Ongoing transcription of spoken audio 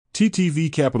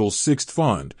TTV Capital's sixth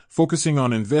fund, focusing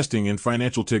on investing in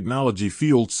financial technology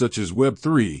fields such as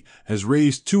Web3, has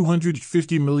raised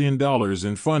 $250 million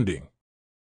in funding.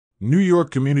 New York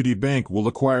Community Bank will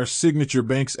acquire Signature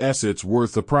Bank's assets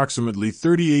worth approximately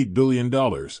 $38 billion,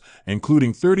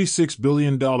 including $36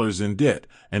 billion in debt,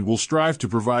 and will strive to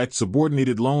provide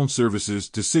subordinated loan services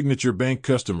to Signature Bank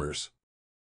customers.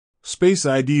 Space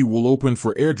ID will open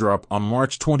for airdrop on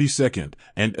March 22,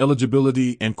 and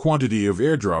eligibility and quantity of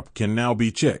airdrop can now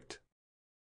be checked.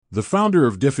 The founder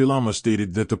of Defilama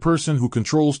stated that the person who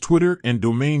controls Twitter and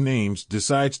domain names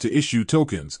decides to issue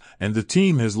tokens, and the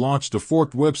team has launched a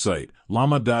forked website,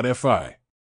 llama.fi.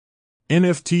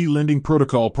 NFT lending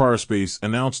protocol Paraspace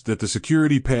announced that the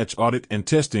security patch audit and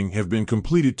testing have been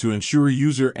completed to ensure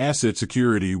user asset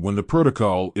security when the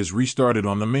protocol is restarted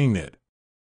on the mainnet.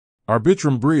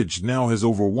 Arbitrum Bridge now has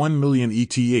over 1 million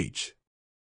ETH.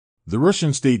 The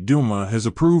Russian State Duma has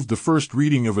approved the first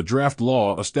reading of a draft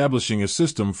law establishing a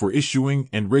system for issuing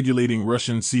and regulating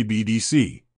Russian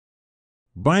CBDC.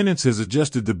 Binance has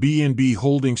adjusted the BNB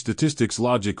holding statistics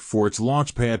logic for its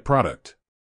Launchpad product.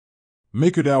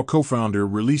 MakerDAO co-founder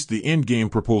released the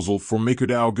endgame proposal for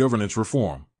MakerDAO governance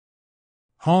reform.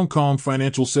 Hong Kong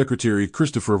Financial Secretary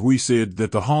Christopher Hui said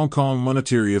that the Hong Kong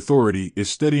Monetary Authority is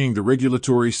studying the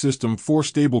regulatory system for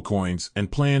stablecoins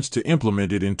and plans to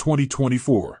implement it in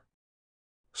 2024.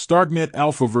 Starknet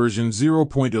Alpha version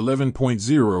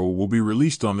 0.11.0 will be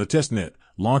released on the testnet,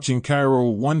 launching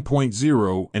Cairo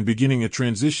 1.0 and beginning a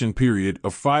transition period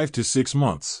of 5 to 6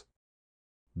 months.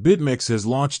 BitMEX has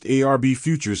launched ARB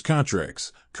futures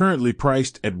contracts, currently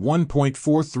priced at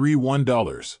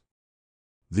 $1.431.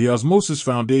 The Osmosis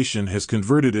Foundation has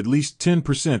converted at least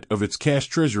 10% of its cash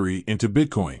treasury into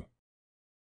Bitcoin.